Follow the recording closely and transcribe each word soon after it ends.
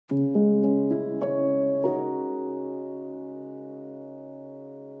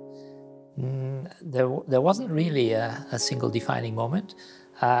There wasn't really a single defining moment.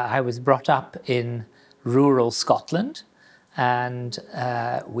 I was brought up in rural Scotland, and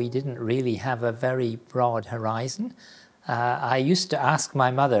we didn't really have a very broad horizon. I used to ask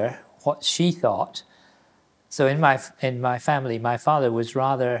my mother what she thought. So in my family, my father was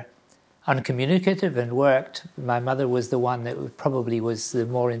rather uncommunicative and worked. My mother was the one that probably was the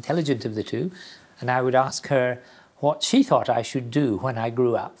more intelligent of the two, and I would ask her what she thought I should do when I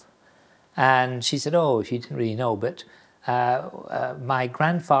grew up. And she said, oh, she didn't really know, but my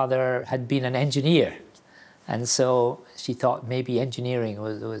grandfather had been an engineer. And so she thought maybe engineering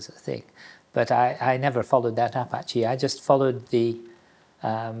was a thing. But I never followed that up, actually. I just followed the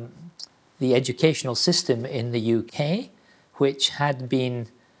educational system in the UK, which had been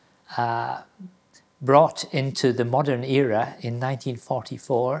brought into the modern era in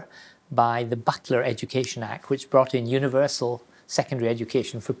 1944 by the Butler Education Act, which brought in universal secondary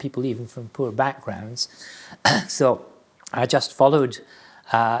education for people even from poor backgrounds. So I just followed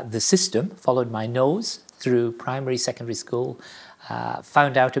the system, followed my nose through primary, secondary school,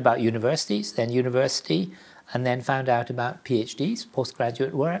 found out about universities, then university, and then found out about PhDs,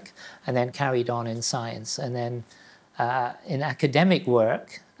 postgraduate work, and then carried on in science. And then in academic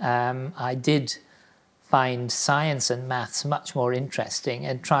work, I did find science and maths much more interesting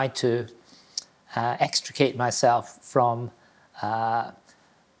and tried to extricate myself from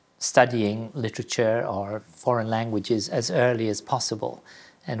studying literature or foreign languages as early as possible.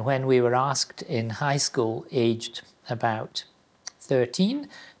 And when we were asked in high school, aged about 13,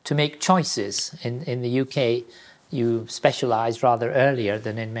 to make choices, in the UK, you specialised rather earlier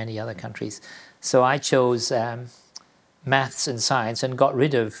than in many other countries. So I chose maths and science and got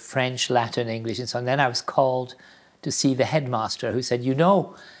rid of French, Latin, English, and so on. Then I was called to see the headmaster, who said, you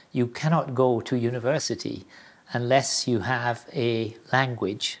know, you cannot go to university unless you have a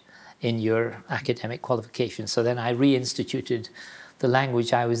language in your academic qualifications. So then I reinstituted the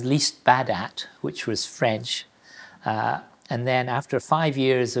language I was least bad at, which was French. And then after 5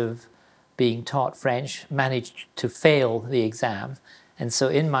 years of being taught French, managed to fail the exam. And so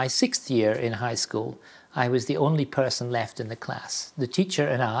in my 6th year in high school, I was the only person left in the class. The teacher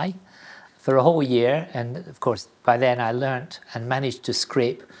and I, for a whole year, and of course by then I learnt and managed to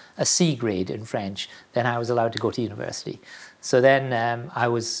scrape a C grade in French. Then I was allowed to go to university. So then I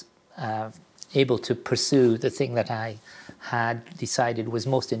was able to pursue the thing that I had decided was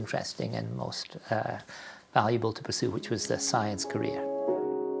most interesting and most valuable to pursue, which was the science career.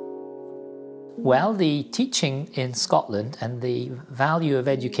 Well, the teaching in Scotland and the value of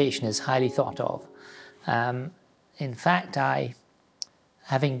education is highly thought of. In fact,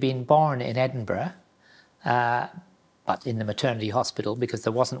 having been born in Edinburgh, but in the maternity hospital because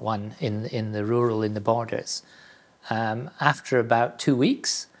there wasn't one in the rural, in the borders, after about 2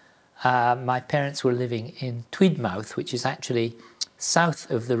 weeks, my parents were living in Tweedmouth, which is actually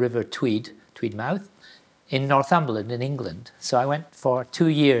south of the River Tweed, Tweedmouth, in Northumberland in England. So I went for 2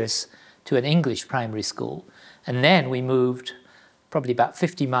 years to an English primary school, and then we moved probably about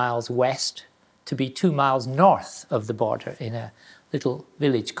 50 miles west to be 2 miles north of the border in a little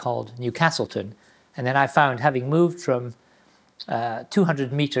village called Newcastleton. And then I found, having moved from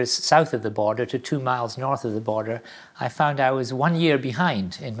 200 meters south of the border to 2 miles north of the border, I found I was 1 year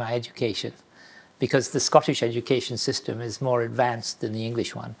behind in my education because the Scottish education system is more advanced than the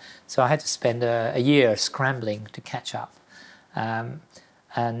English one. So I had to spend a year scrambling to catch up. And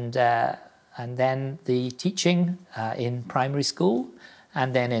then the teaching in primary school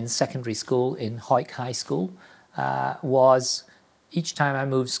and then in secondary school in Hawick High School was, each time I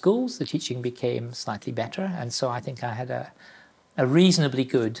moved schools, the teaching became slightly better. And so I think I had a reasonably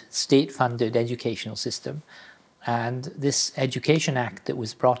good state-funded educational system. And this Education Act that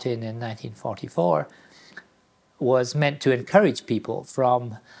was brought in 1944 was meant to encourage people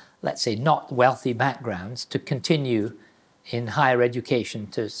from, let's say, not wealthy backgrounds to continue in higher education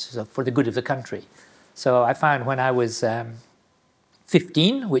for the good of the country. So I found when I was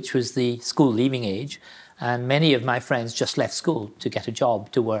 15, which was the school leaving age, and many of my friends just left school to get a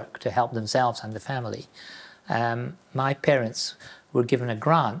job, to work, to help themselves and the family. My parents were given a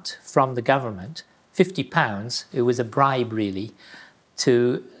grant from the government, £50. It was a bribe, really,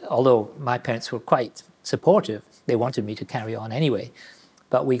 although my parents were quite supportive, they wanted me to carry on anyway,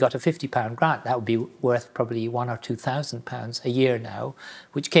 but we got a £50 grant. That would be worth probably £1,000 or £2,000 a year now,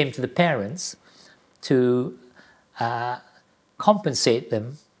 which came to the parents to compensate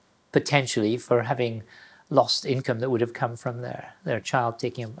them potentially for having lost income that would have come from their child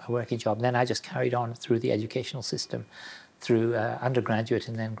taking a working job. And then I just carried on through the educational system through undergraduate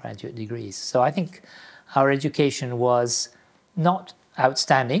and then graduate degrees. So I think our education was not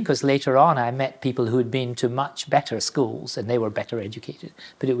outstanding, because later on I met people who had been to much better schools and they were better educated,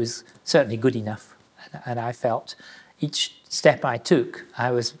 but it was certainly good enough. And I felt each step I took,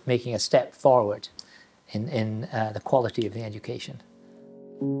 I was making a step forward in the quality of the education.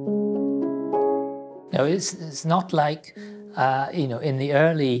 No, it's not like, in the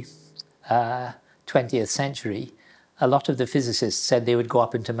early 20th century, a lot of the physicists said they would go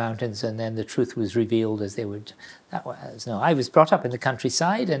up into mountains and then the truth was revealed as they would. No, I was brought up in the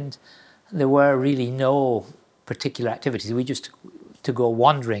countryside and there were really no particular activities. We just to go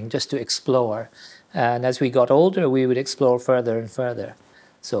wandering, just to explore. And as we got older, we would explore further and further.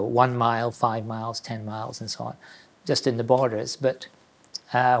 So 1 mile, 5 miles, 10 miles, and so on, just in the borders. But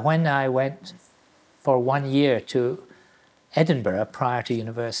when I went for 1 year to Edinburgh prior to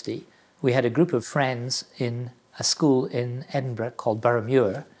university, we had a group of friends in a school in Edinburgh called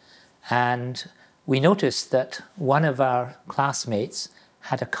Boroughmuir, and we noticed that one of our classmates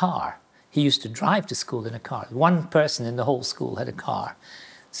had a car. He used to drive to school in a car. One person in the whole school had a car.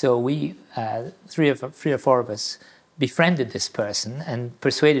 So we, three or four of us, befriended this person and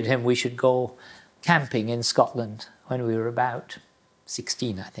persuaded him we should go camping in Scotland when we were about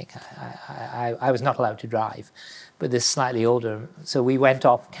 16, I think. I was not allowed to drive, but this slightly older. So we went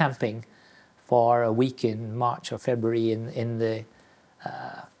off camping for a week in March or February in the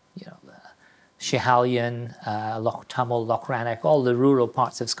Schiehallion, Loch Tummel, Loch Rannoch, all the rural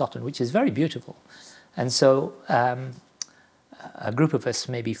parts of Scotland, which is very beautiful. And so a group of us,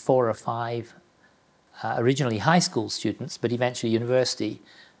 maybe 4 or 5, originally high school students, but eventually university,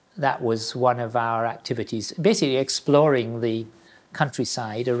 that was one of our activities, basically exploring the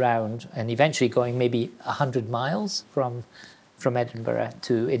countryside around and eventually going maybe 100 miles from Edinburgh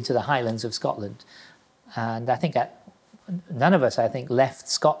into the Highlands of Scotland. And I think none of us, I think, left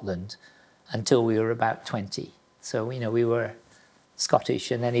Scotland until we were about 20. So, we were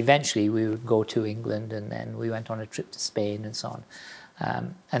Scottish, and then eventually we would go to England, and then we went on a trip to Spain and so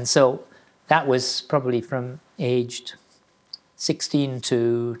on. And so that was probably from aged 16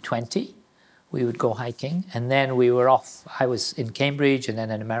 to 20. We would go hiking, and then we were off. I was in Cambridge and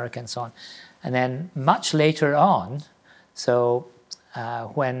then in America and so on. And then much later on, so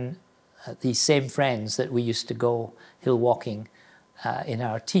when these same friends that we used to go hill walking in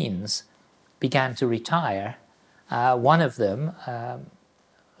our teens began to retire, one of them,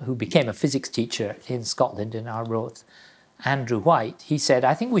 who became a physics teacher in Scotland in Arbroath, Andrew White, he said,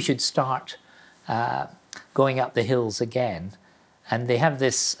 I think we should start going up the hills again. And they have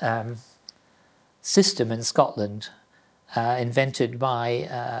this system in Scotland invented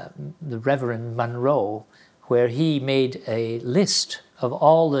by the Reverend Munro, where he made a list of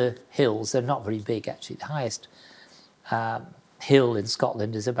all the hills. They're not very big, actually. The highest hill in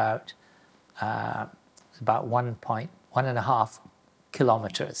Scotland is about 1.5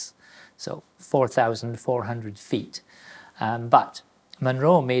 kilometers, so 4,400 feet. But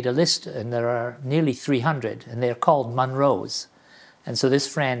Munro made a list, and there are nearly 300, and they're called Munros. And so this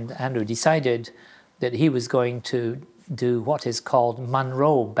friend, Andrew, decided that he was going to do what is called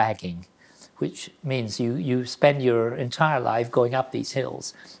Munro bagging, which means you spend your entire life going up these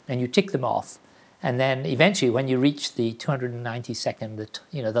hills, and you tick them off. And then eventually, when you reach the 292nd,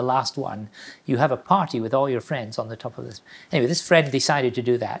 the last one, you have a party with all your friends on the top of this. Anyway, this friend decided to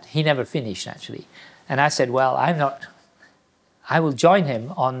do that. He never finished, actually. And I said, well, I will join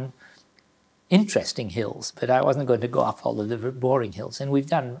him on interesting hills, but I wasn't going to go up all the boring hills. And we've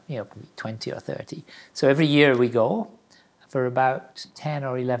done, probably 20 or 30. So every year we go for about 10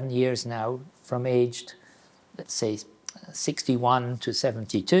 or 11 years now, from aged, let's say, 61 to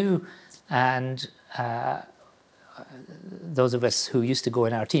 72. And those of us who used to go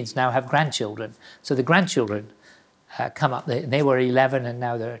in our teens now have grandchildren. So the grandchildren come up. They were 11 and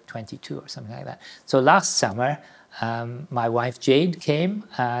now they're 22 or something like that. So last summer, my wife Jade came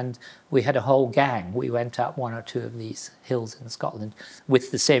and we had a whole gang. We went up 1 or 2 of these hills in Scotland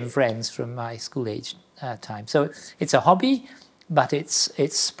with the same friends from my school age time. So it's a hobby, but it's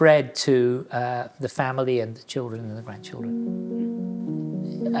spread to the family and the children and the grandchildren.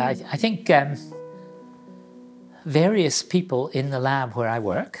 I think various people in the lab where I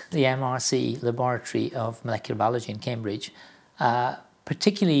work, the MRC Laboratory of Molecular Biology in Cambridge,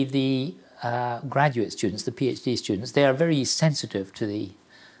 particularly the graduate students, the PhD students, they are very sensitive to the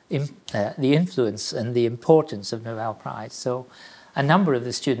influence and the importance of Nobel Prize. So a number of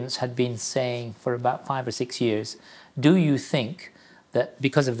the students had been saying for about 5 or 6 years, do you think that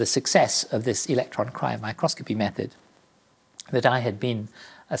because of the success of this electron cryomicroscopy method, that I had been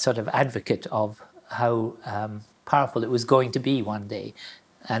a sort of advocate of how powerful it was going to be one day.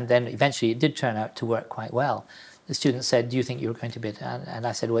 And then eventually it did turn out to work quite well. The student said, do you think you're going to be, and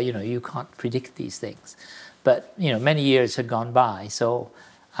I said, well, you know, you can't predict these things. But, you know, many years had gone by, so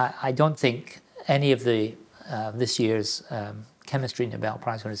I don't think any of the this year's chemistry Nobel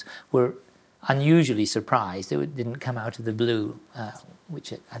Prize winners were unusually surprised. It didn't come out of the blue,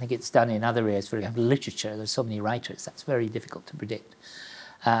 which I think it's done in other areas. For example, literature, there's so many writers, that's very difficult to predict.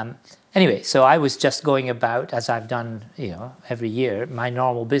 Anyway, so I was just going about, as I've done, you know, every year, my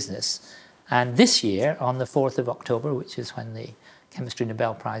normal business. And this year, on the 4th of October, which is when the Chemistry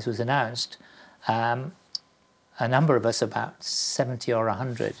Nobel Prize was announced, a number of us, about 70 or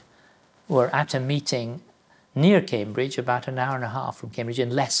 100, were at a meeting near Cambridge, about an hour and a half from Cambridge, in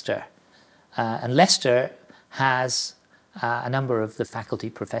Leicester. And Leicester has a number of the faculty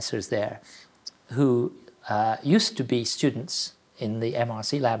professors there who used to be students in the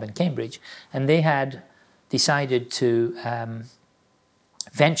MRC lab in Cambridge, and they had decided to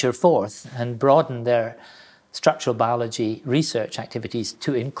venture forth and broaden their structural biology research activities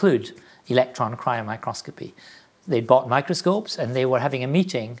to include electron cryomicroscopy. They bought microscopes, and they were having a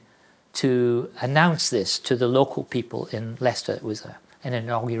meeting to announce this to the local people in Leicester. It was an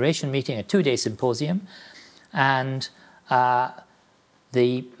inauguration meeting, a 2-day symposium, and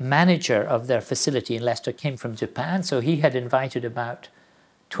the manager of their facility in Leicester came from Japan, so he had invited about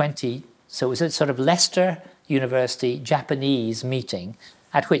 20, so it was a sort of Leicester University Japanese meeting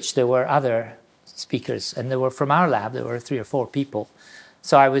at which there were other speakers, and there were, from our lab, there were 3 or 4 people.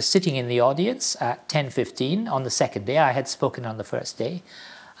 So I was sitting in the audience at 10:15 on the second day. I had spoken on the first day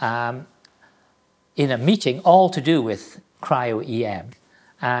in a meeting all to do with cryo-EM.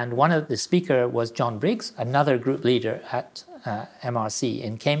 And one of the speaker was John Briggs, another group leader at MRC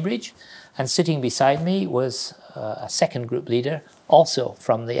in Cambridge. And sitting beside me was a second group leader, also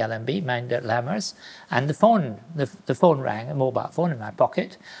from the LMB, Meindert Lammers. And the phone rang, a mobile phone in my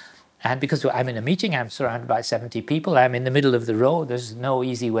pocket. And because I'm in a meeting, I'm surrounded by 70 people, I'm in the middle of the row, there's no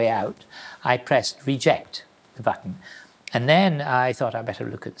easy way out. I pressed reject, the button. And then I thought I'd better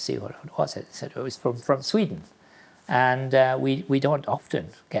look and see what it was. It said it was from Sweden. And we don't often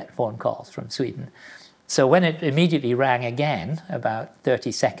get phone calls from Sweden. So when it immediately rang again, about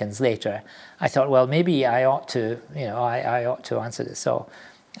 30 seconds later, I thought, well, maybe I ought to, you know, I ought to answer this. So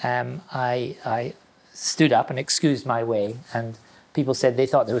I stood up and excused my way, and people said they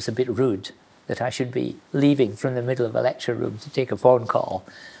thought it was a bit rude that I should be leaving from the middle of a lecture room to take a phone call.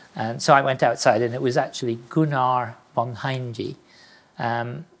 And so I went outside, and it was actually Gunnar von Heinge,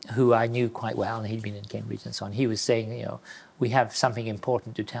 who I knew quite well, and he'd been in Cambridge and so on. He was saying, you know, we have something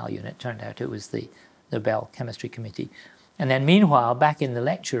important to tell you, and it turned out it was the Nobel Chemistry Committee. And then meanwhile, back in the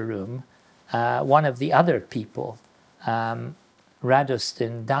lecture room, one of the other people,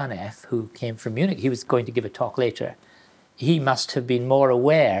 Radostin Danev, who came from Munich, he was going to give a talk later. He must have been more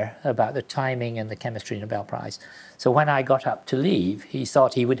aware about the timing and the Chemistry Nobel Prize. So when I got up to leave, he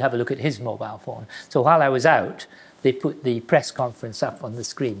thought he would have a look at his mobile phone. So while I was out, they put the press conference up on the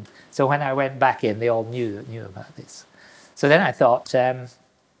screen. So when I went back in, they all knew about this. So then I thought,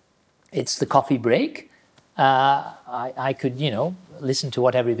 it's the coffee break. I could, you know, listen to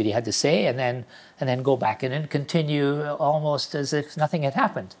what everybody had to say, and then go back in and continue almost as if nothing had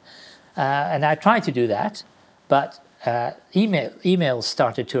happened. And I tried to do that, but emails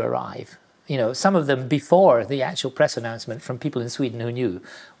started to arrive. You know, some of them before the actual press announcement from people in Sweden who knew.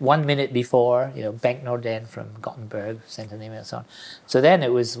 1 minute before, you know, Bengt Nordén from Gothenburg sent an email and so on. So then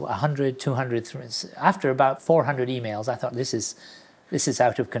it was 100, 200, after about 400 emails, I thought this is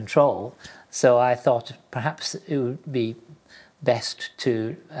out of control. So I thought perhaps it would be best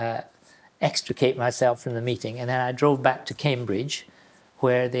to extricate myself from the meeting. And then I drove back to Cambridge,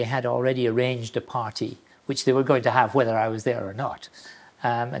 where they had already arranged a party, which they were going to have whether I was there or not,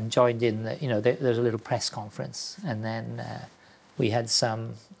 and joined in. You know, there's a little press conference, and then we had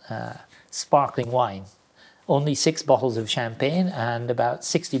some sparkling wine. Only 6 bottles of champagne and about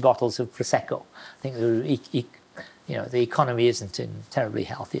 60 bottles of Prosecco. I think you know, the economy isn't terribly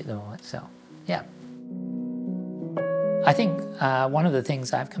healthy at the moment, so yeah. I think one of the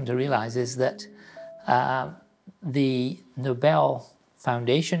things I've come to realize is that the Nobel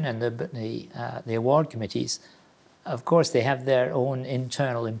Foundation and the award committees, of course, they have their own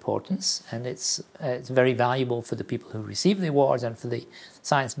internal importance, and it's very valuable for the people who receive the awards and for the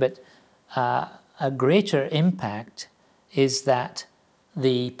science, but a greater impact is that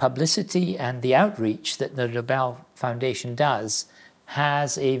the publicity and the outreach that the Nobel Foundation does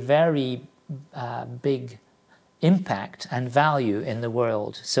has a very big impact and value in the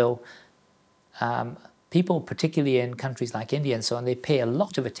world. So people, particularly in countries like India and so on, they pay a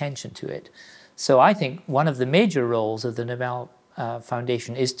lot of attention to it. So I think one of the major roles of the Nobel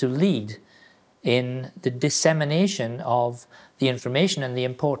Foundation is to lead in the dissemination of the information and the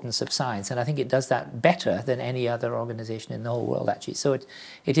importance of science. And I think it does that better than any other organization in the whole world, actually. So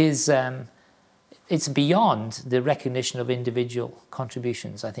it's beyond the recognition of individual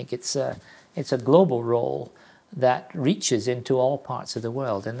contributions. I think it's a global role that reaches into all parts of the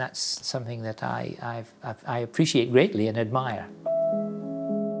world, and that's something that I appreciate greatly and admire.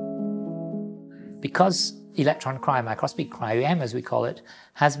 Because electron cryomicroscopy, cryo-EM as we call it,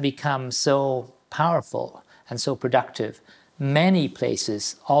 has become so powerful and so productive, many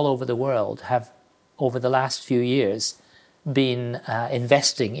places all over the world have, over the last few years, been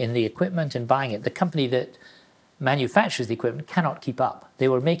investing in the equipment and buying it. The company that manufactures the equipment cannot keep up. They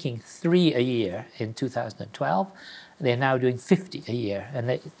were making 3 a year in 2012. They're now doing 50 a year,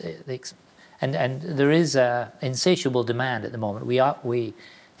 and there is a insatiable demand at the moment. We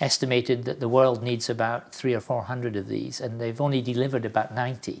estimated that the world needs about 300 or 400 of these, and they've only delivered about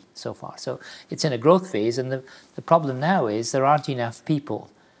 90 so far. So it's in a growth phase, and the problem now is there aren't enough people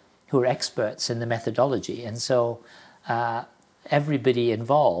who are experts in the methodology, and so everybody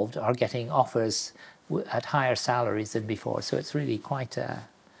involved are getting offers at higher salaries than before. So it's really quite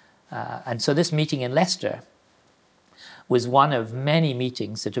and so this meeting in Leicester was one of many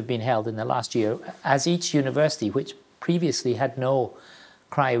meetings that have been held in the last year, as each university, which previously had no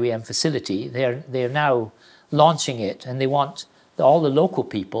cryo-EM facility, they're now launching it, and they want all the local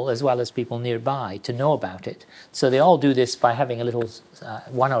people as well as people nearby to know about it. So they all do this by having a little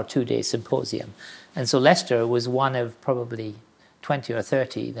 1 or 2 day symposium. And so Leicester was one of probably 20 or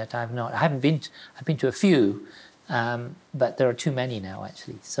 30 that I've been to a few, but there are too many now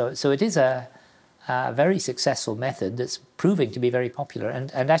actually. So it is a very successful method that's proving to be very popular.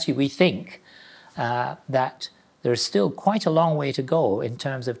 And actually we think that there's still quite a long way to go in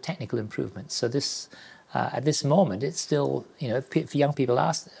terms of technical improvements. So this, at this moment, it's still, you know, if young people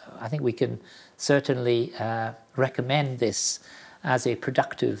ask, I think we can certainly recommend this as a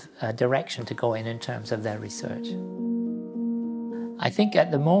productive direction to go in terms of their research. I think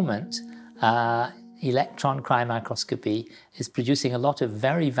at the moment, electron cryomicroscopy is producing a lot of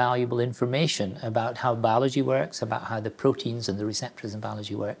very valuable information about how biology works, about how the proteins and the receptors in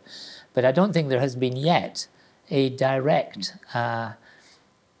biology work. But I don't think there has been yet a direct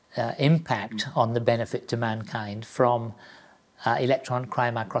impact on the benefit to mankind from electron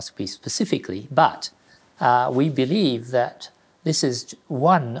cryomicroscopy specifically. But we believe that this is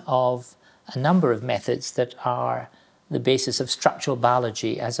one of a number of methods that are the basis of structural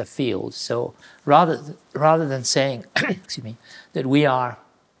biology as a field. So rather than saying excuse me, that we are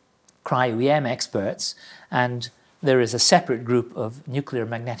cryo-EM experts and there is a separate group of nuclear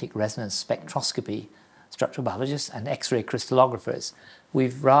magnetic resonance spectroscopy structural biologists and X-ray crystallographers,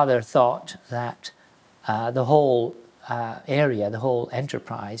 we've rather thought that the whole area, the whole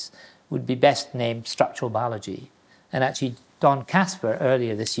enterprise, would be best named structural biology. And actually, Don Casper,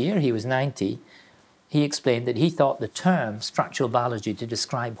 earlier this year, he was 90, he explained that he thought the term structural biology to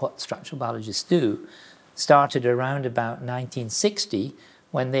describe what structural biologists do started around about 1960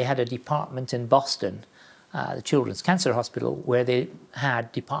 when they had a department in Boston, the Children's Cancer Hospital, where they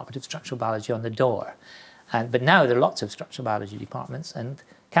had Department of Structural Biology on the door. But now there are lots of structural biology departments, and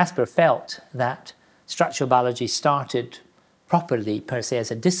Casper felt that structural biology started properly, per se,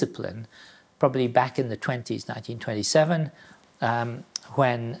 as a discipline, probably back in the 20s, 1927,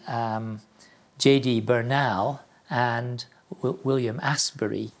 when J.D. Bernal and William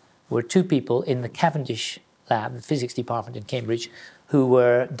Asbury were two people in the Cavendish lab, the physics department in Cambridge, who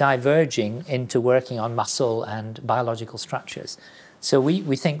were diverging into working on muscle and biological structures. So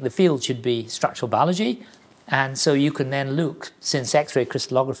we think the field should be structural biology, and so you can then look, since X-ray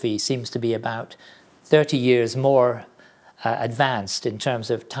crystallography seems to be about 30 years more advanced in terms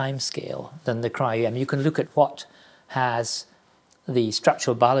of time scale than the cryo-EM, you can look at what has the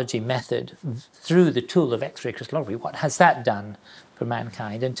structural biology method through the tool of X-ray crystallography, what has that done for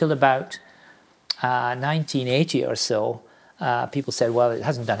mankind? Until about 1980 or so, people said, well, it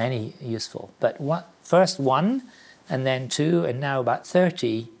hasn't done any useful. But first 1, and then 2, and now about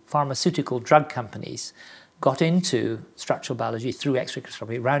 30 pharmaceutical drug companies got into structural biology through X-ray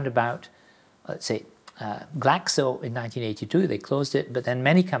crystallography around about, let's say, Glaxo in 1982, they closed it, but then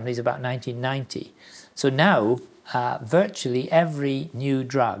many companies about 1990. So now, virtually every new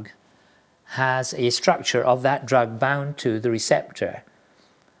drug has a structure of that drug bound to the receptor,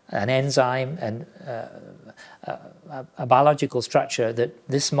 an enzyme and a biological structure that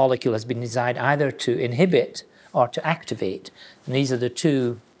this molecule has been designed either to inhibit or to activate. And these are the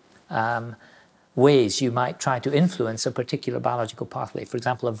two ways you might try to influence a particular biological pathway. For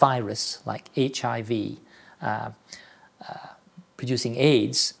example, a virus like HIV producing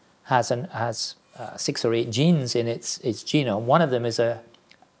AIDS has 6 or 8 genes in its genome. One of them is a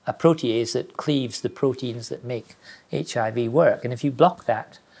protease that cleaves the proteins that make HIV work. And if you block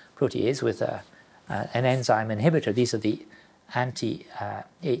that protease with an enzyme inhibitor, these are the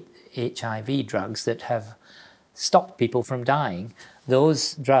anti-HIV drugs that have stopped people from dying.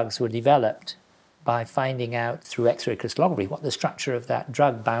 Those drugs were developed by finding out through X-ray crystallography what the structure of that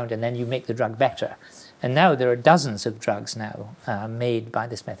drug bound, and then you make the drug better. And now there are dozens of drugs now made by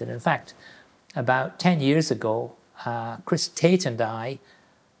this method. In fact, about 10 years ago, Chris Tate and I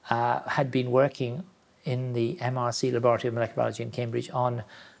had been working in the MRC Laboratory of Molecular Biology in Cambridge on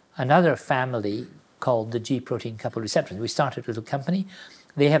another family called the G protein coupled receptors. We started a little company.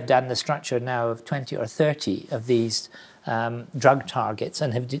 They have done the structure now of 20 or 30 of these drug targets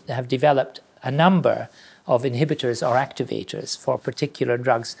and have developed a number of inhibitors or activators for particular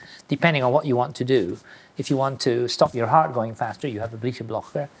drugs, depending on what you want to do. If you want to stop your heart going faster, you have a beta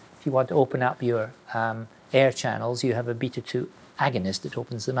blocker. If you want to open up your air channels, you have a beta-2 agonist that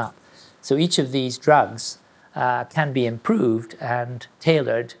opens them up. So each of these drugs can be improved and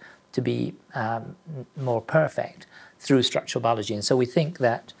tailored to be more perfect through structural biology. And so we think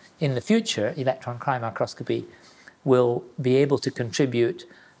that in the future, electron cryo microscopy will be able to contribute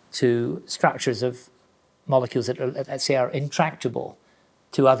to structures of molecules that, let's say, are intractable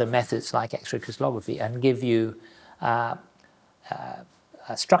to other methods like X-ray crystallography and give you a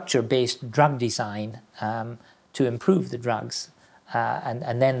structure-based drug design to improve the drugs.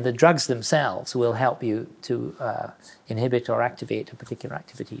 And then the drugs themselves will help you to inhibit or activate a particular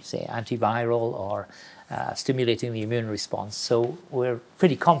activity, say antiviral or stimulating the immune response. So we're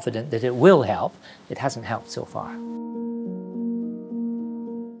pretty confident that it will help. It hasn't helped so far.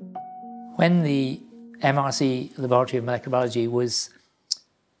 When the MRC Laboratory of Molecular Biology was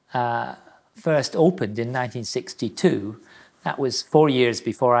first opened in 1962, that was 4 years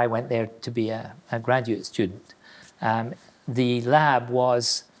before I went there to be a graduate student. The lab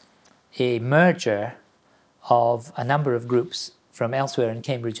was a merger of a number of groups from elsewhere in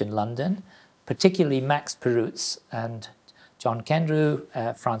Cambridge and London, particularly Max Perutz and John Kendrew,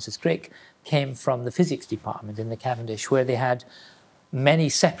 Francis Crick, came from the physics department in the Cavendish, where they had many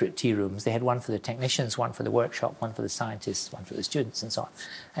separate tea rooms. They had one for the technicians, one for the workshop, one for the scientists, one for the students, and so on.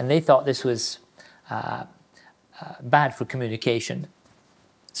 And they thought this was bad for communication.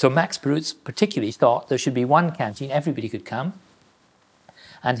 So Max Perutz particularly thought there should be one canteen, everybody could come.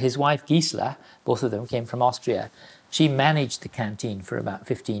 And his wife Gisela, both of them came from Austria, she managed the canteen for about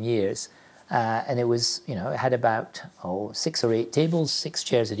 15 years. And it was, you know, it had about 6 or 8 tables, 6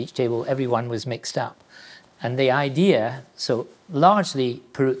 chairs at each table, everyone was mixed up. And the idea, so largely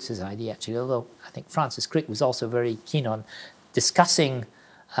Perutz's idea actually, although I think Francis Crick was also very keen on discussing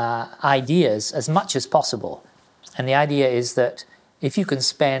ideas as much as possible. And the idea is that if you can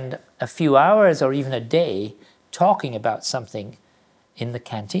spend a few hours or even a day talking about something in the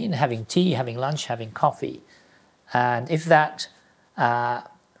canteen, having tea, having lunch, having coffee, and if that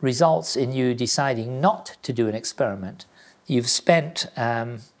results in you deciding not to do an experiment, you've spent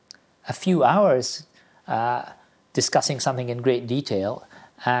a few hours discussing something in great detail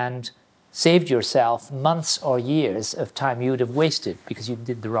and saved yourself months or years of time you would have wasted because you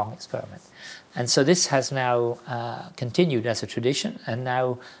did the wrong experiment. And so this has now continued as a tradition, and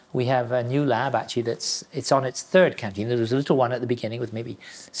now we have a new lab actually it's on its 3rd canteen. There was a little one at the beginning with maybe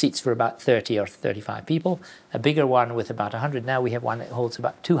seats for about 30 or 35 people, a bigger one with about 100. Now we have one that holds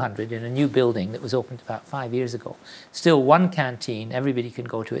about 200 in a new building that was opened about 5 years ago. Still one canteen, everybody can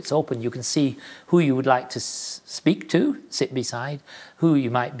go to, it's open. You can see who you would like to speak to, sit beside, who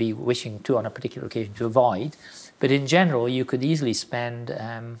you might be wishing to on a particular occasion to avoid. But in general, you could easily spend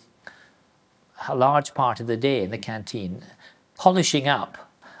a large part of the day in the canteen polishing up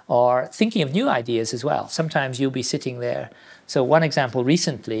or thinking of new ideas as well. Sometimes you'll be sitting there. So one example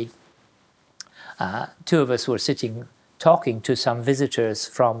recently, 2 of us were sitting talking to some visitors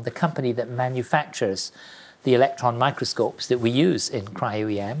from the company that manufactures the electron microscopes that we use in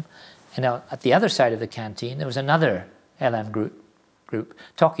cryo-EM. And at the other side of the canteen, there was another LM group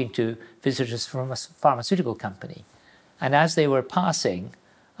talking to visitors from a pharmaceutical company. And as they were passing,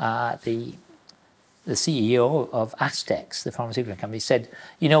 the CEO of Astex, the pharmaceutical company, said,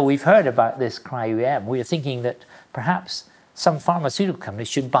 you know, we've heard about this cryo-EM. We're thinking that perhaps some pharmaceutical companies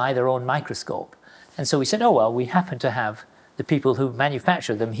should buy their own microscope. And so we said, oh, well, we happen to have the people who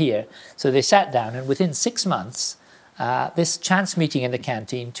manufacture them here. So they sat down, and within 6 months, this chance meeting in the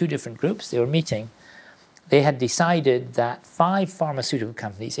canteen, 2 different groups, they were meeting, they had decided that 5 pharmaceutical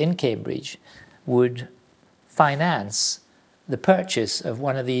companies in Cambridge would finance the purchase of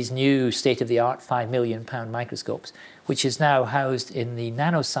one of these new state-of-the-art £5 million microscopes, which is now housed in the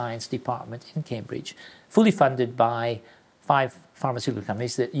nanoscience department in Cambridge, fully funded by 5 pharmaceutical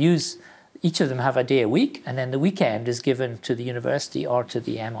companies that use, each of them have a day a week, and then the weekend is given to the university or to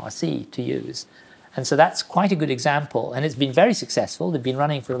the MRC to use. And so that's quite a good example, and it's been very successful. They've been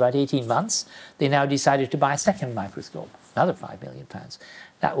running for about 18 months. They now decided to buy a second microscope, another £5 million.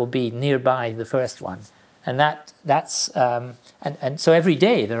 That will be nearby the first one. And so every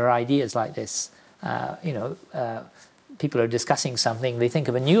day there are ideas like this. People are discussing something, they think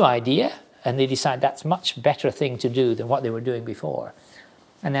of a new idea, and they decide that's a much better thing to do than what they were doing before.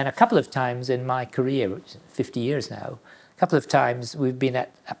 And then a couple of times in my career, which is 50 years now, a couple of times we've been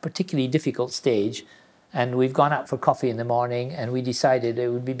at a particularly difficult stage, and we've gone out for coffee in the morning, and we decided it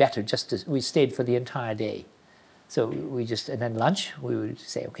would be better we stayed for the entire day. So and then lunch, we would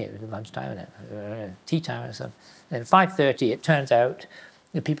say, okay, it was lunchtime, and then tea time or something. And at 5:30, it turns out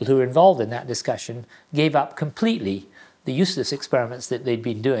the people who were involved in that discussion gave up completely the useless experiments that they'd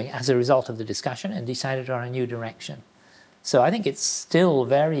been doing as a result of the discussion and decided on a new direction. So I think it's still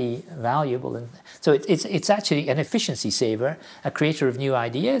very valuable. And so it's actually an efficiency saver, a creator of new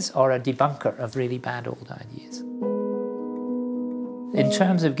ideas, or a debunker of really bad old ideas. In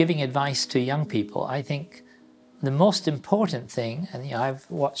terms of giving advice to young people, I think the most important thing, and I've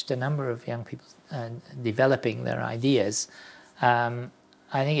watched a number of young people developing their ideas, I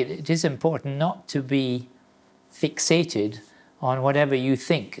think it is important not to be fixated on whatever you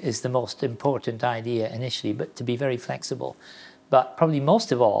think is the most important idea initially, but to be very flexible. But probably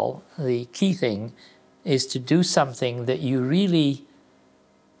most of all, the key thing is to do something that you really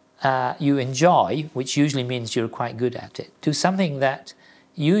you enjoy, which usually means you're quite good at it. Do something that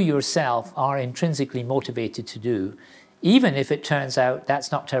you yourself are intrinsically motivated to do, even if it turns out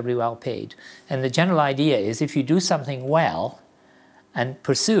that's not terribly well paid. And the general idea is if you do something well and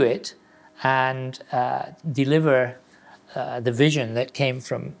pursue it and deliver the vision that came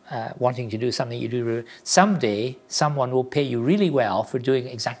from wanting to do something you do, someday someone will pay you really well for doing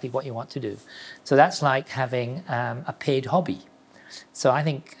exactly what you want to do. So that's like having a paid hobby. So I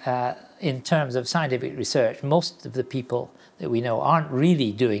think in terms of scientific research, most of the people that we know aren't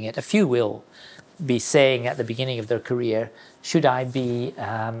really doing it. A few will be saying at the beginning of their career, should I be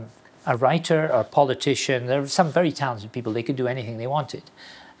a writer or a politician? There are some very talented people, they could do anything they wanted.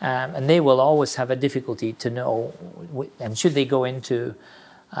 And they will always have a difficulty to know, and should they go into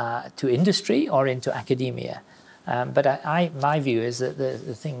to industry or into academia? But my view is that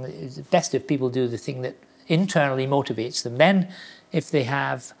the thing is best if people do the thing that internally motivates them. Then, if they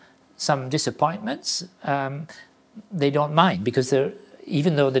have some disappointments, they don't mind, because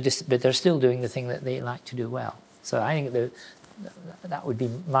even though they're still doing the thing that they like to do well. So I think that would be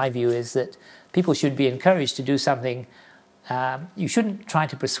my view, is that people should be encouraged to do something. You shouldn't try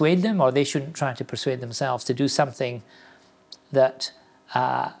to persuade them, or they shouldn't try to persuade themselves to do something that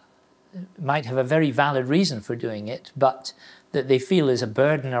might have a very valid reason for doing it, but that they feel is a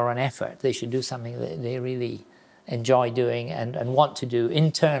burden or an effort. They should do something that they really enjoy doing and want to do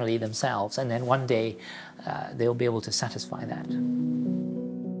internally themselves, and then one day they'll be able to satisfy that.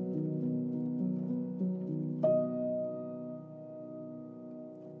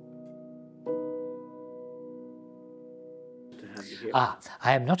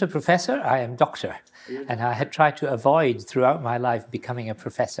 I am not a professor, I am doctor. Really? And I had tried to avoid throughout my life becoming a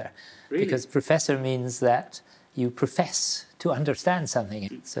professor. Really? Because professor means that you profess to understand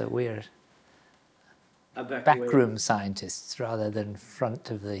something. So we're backroom scientists rather than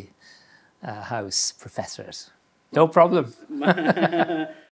front of the house professors. No problem.